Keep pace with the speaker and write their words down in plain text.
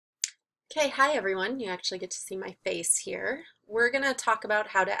Okay, hi everyone. You actually get to see my face here. We're going to talk about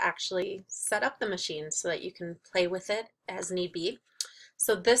how to actually set up the machine so that you can play with it as need be.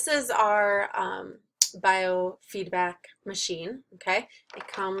 So this is our biofeedback machine, okay? It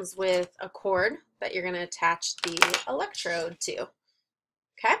comes with a cord that you're going to attach the electrode to,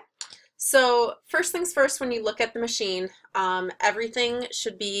 okay? So first things first, when you look at the machine, everything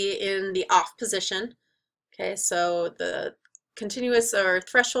should be in the off position. Okay, so the continuous or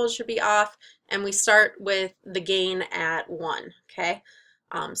threshold should be off, and we start with the gain at 1, okay?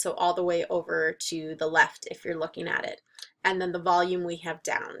 So all the way over to the left if you're looking at it. And then the volume we have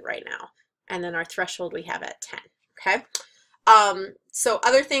down right now. And then our threshold we have at 10, okay? So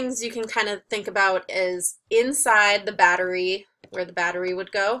other things you can kind of think about is inside the battery, where the battery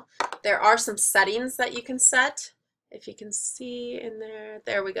would go, there are some settings that you can set. If you can see in there,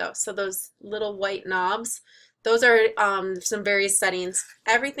 there we go. So those little white knobs, those are some various settings.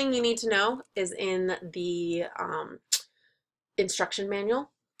 Everything you need to know is in the instruction manual.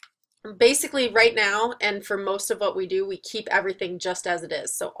 Basically right now, and for most of what we do, we keep everything just as it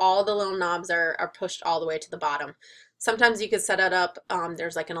is. So all the little knobs are pushed all the way to the bottom. Sometimes you could set it up,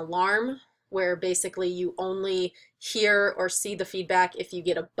 there's like an alarm where basically you only hear or see the feedback if you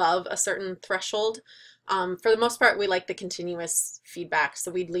get above a certain threshold. For the most part, we like the continuous feedback,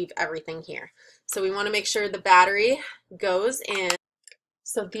 so we'd leave everything here. So we want to make sure the battery goes in.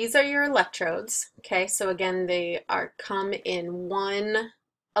 So these are your electrodes, okay? So again, they come in one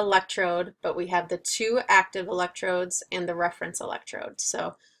electrode, but we have the 2 active electrodes and the reference electrode.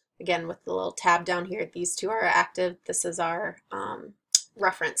 So again, with the little tab down here, these 2 are active. This is our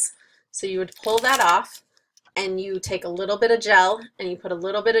reference. So you would pull that off, and you take a little bit of gel and you put a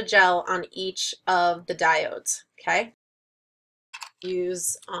little bit of gel on each of the diodes, okay?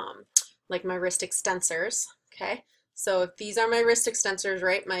 Use like my wrist extensors, okay? So if these are my wrist extensors,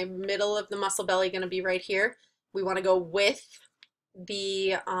 right, my middle of the muscle belly going to be right here. We want to go with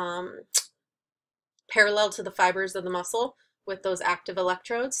the parallel to the fibers of the muscle with those active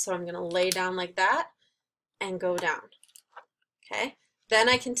electrodes. So I'm going to lay down like that and go down, okay? Then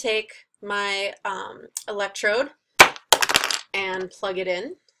I can take my electrode and plug it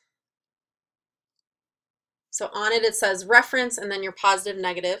in. So on it, it says reference and then your positive,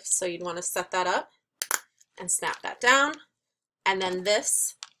 negative. So you'd want to set that up and snap that down. And then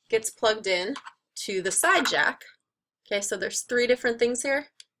this gets plugged in to the side jack. Okay, so there's 3 different things here.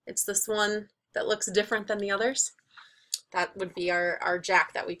 It's this one that looks different than the others. That would be our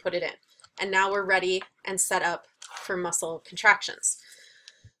jack that we put it in. And now we're ready and set up for muscle contractions.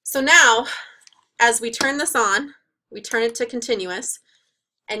 So now, as we turn this on, we turn it to continuous,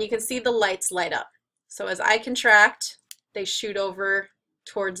 and you can see the lights light up. So as I contract, they shoot over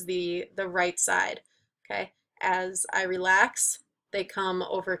towards the right side, okay? As I relax, they come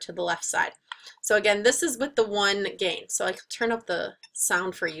over to the left side. So again, this is with the 1 gain. So I can turn up the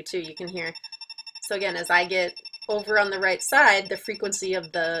sound for you too, you can hear. So again, as I get over on the right side, the frequency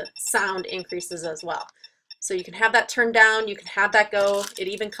of the sound increases as well. So you can have that turned down, you can have that go. It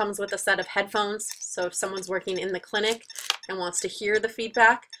even comes with a set of headphones. So if someone's working in the clinic and wants to hear the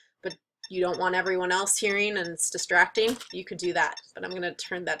feedback, but you don't want everyone else hearing and it's distracting, you could do that. But I'm going to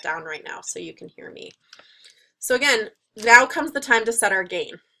turn that down right now so you can hear me. So again, now comes the time to set our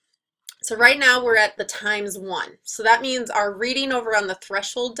gain. So right now we're at the ×1. So that means our reading over on the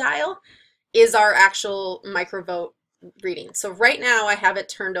threshold dial is our actual microvolt reading. So right now I have it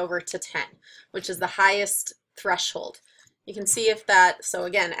turned over to 10, which is the highest threshold. You can see if that, so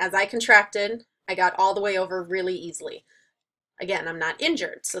again, as I contracted, I got all the way over really easily. Again, I'm not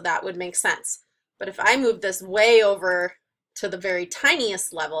injured, so that would make sense. But if I move this way over to the very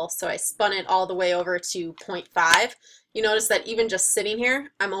tiniest level, so I spun it all the way over to 0.5, you notice that even just sitting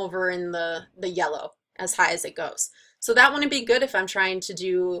here, I'm over in the yellow as high as it goes. So that wouldn't be good if I'm trying to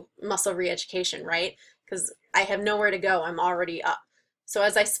do muscle re-education, right? Because I have nowhere to go, I'm already up. So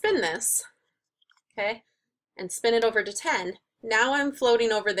as I spin this, okay, and spin it over to 10, now I'm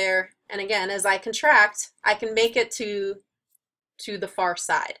floating over there, and again, as I contract, I can make it to the far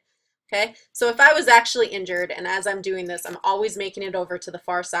side. Okay, so if I was actually injured and as I'm doing this, I'm always making it over to the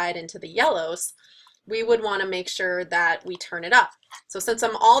far side into the yellows, we would want to make sure that we turn it up. So since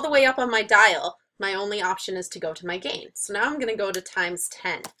I'm all the way up on my dial, my only option is to go to my gain. So now I'm going to go to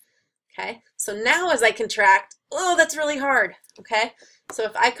 ×10. Okay, so now as I contract, oh, that's really hard. Okay, so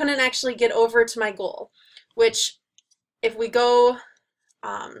if I couldn't actually get over to my goal, which if we go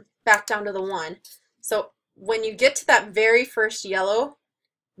back down to the 1, so when you get to that very first yellow,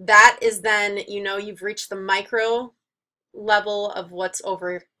 that is then, you know, you've reached the micro level of what's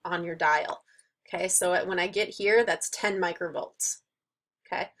over on your dial. Okay, so when I get here, that's 10 microvolts.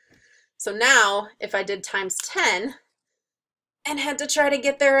 Okay, So now if I did times 10 and had to try to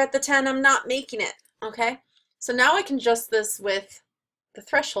get there at the 10, I'm not making it, okay? So now I can adjust this with the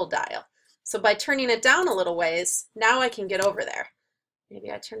threshold dial. So by turning it down a little ways, now I can get over there.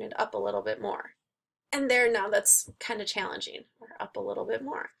 Maybe I turn it up a little bit more. And there, now that's kind of challenging, or up a little bit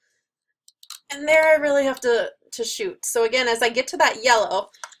more. And there I really have to shoot. So again, as I get to that yellow,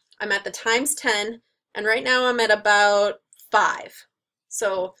 I'm at the times 10, and right now I'm at about 5.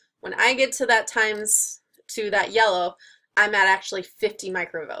 So when I get to that that yellow, I'm at actually 50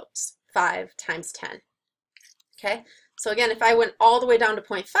 microvolts, 5 times 10. Okay, so again, if I went all the way down to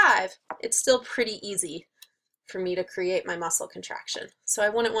 0.5, it's still pretty easy for me to create my muscle contraction. So I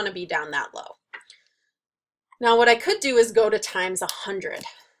wouldn't want to be down that low. Now what I could do is go to times 100.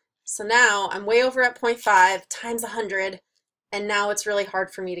 So now I'm way over at 0.5 times 100, and now it's really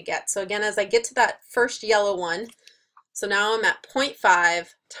hard for me to get. So again, as I get to that first yellow one, so now I'm at 0.5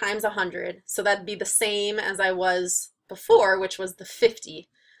 times 100, so that'd be the same as I was before, which was the 50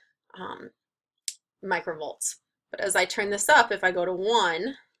 microvolts. But as I turn this up, if I go to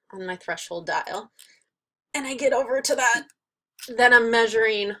 1 on my threshold dial, and I get over to that, then I'm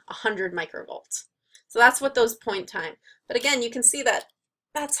measuring 100 microvolts. So that's what those point time. But again, you can see that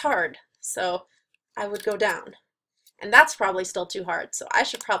that's hard. So I would go down. And that's probably still too hard. So I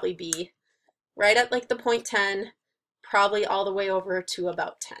should probably be right at like the 0.10, probably all the way over to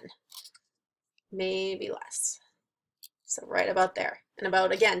about 10. Maybe less. So right about there. And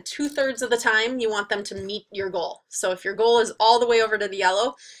about, again, 2/3 of the time you want them to meet your goal. So if your goal is all the way over to the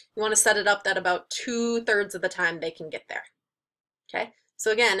yellow, you want to set it up that about 2/3 of the time they can get there. Okay?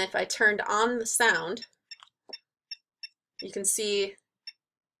 So again, if I turned on the sound, you can see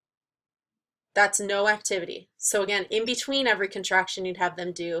that's no activity. So again, in between every contraction you'd have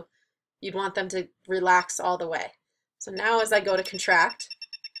them do, you'd want them to relax all the way. So now as I go to contract,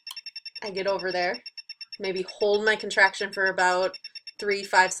 I get over there, maybe hold my contraction for about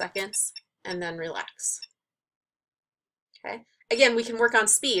 3-5 seconds, and then relax. Okay. Again, we can work on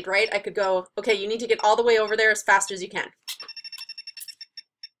speed, right? I could go, okay, you need to get all the way over there as fast as you can.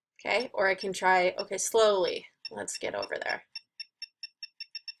 Okay, or I can try, okay, slowly, let's get over there.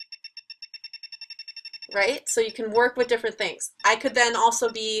 Right? So you can work with different things. I could then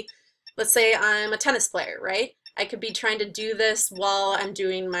also be, let's say I'm a tennis player, right? I could be trying to do this while I'm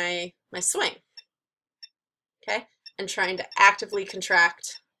doing my swing. Okay? And trying to actively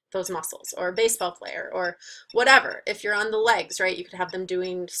contract those muscles, or a baseball player, or whatever. If you're on the legs, right, you could have them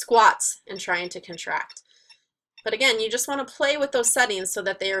doing squats and trying to contract. But again, you just want to play with those settings so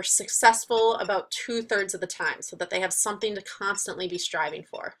that they are successful about 2/3 of the time, so that they have something to constantly be striving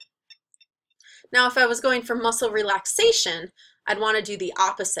for. Now, if I was going for muscle relaxation, I'd want to do the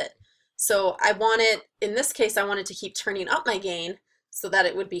opposite. So I wanted, in this case, I wanted to keep turning up my gain so that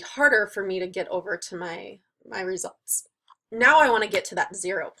it would be harder for me to get over to my results. Now I want to get to that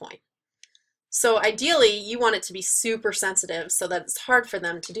 0 point. So ideally, you want it to be super sensitive so that it's hard for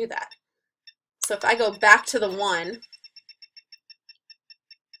them to do that. So if I go back to the 1,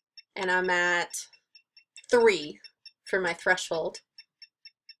 and I'm at 3 for my threshold,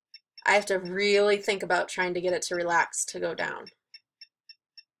 I have to really think about trying to get it to relax to go down.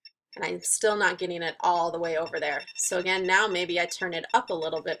 And I'm still not getting it all the way over there. So again, now maybe I turn it up a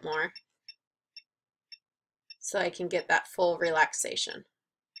little bit more so I can get that full relaxation.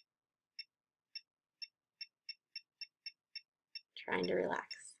 Trying to relax.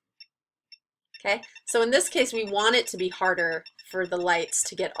 Okay, so in this case, we want it to be harder for the lights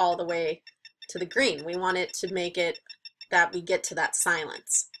to get all the way to the green. We want it to make it that we get to that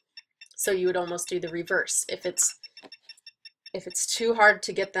silence. So you would almost do the reverse. If it's too hard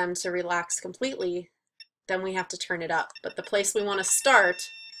to get them to relax completely, then we have to turn it up. But the place we want to start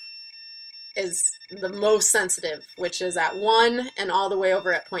is the most sensitive, which is at 1 and all the way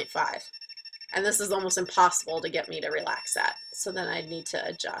over at 0.5. And this is almost impossible to get me to relax at. So then I'd need to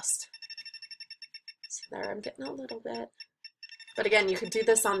adjust. So there, I'm getting a little bit. But again, you could do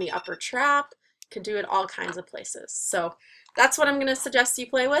this on the upper trap. You could do it all kinds of places. So that's what I'm going to suggest you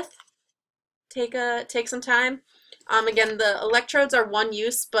play with. Take some time. Again, the electrodes are one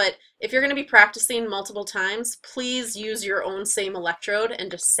use, but if you're going to be practicing multiple times, please use your own same electrode and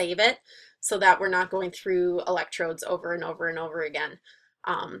just save it so that we're not going through electrodes over and over and over again,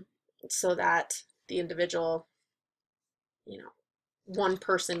 so that the individual, one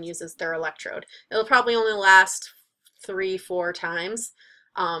person uses their electrode. It'll probably only last 3-4 times,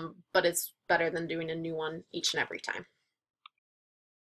 but it's better than doing a new one each and every time.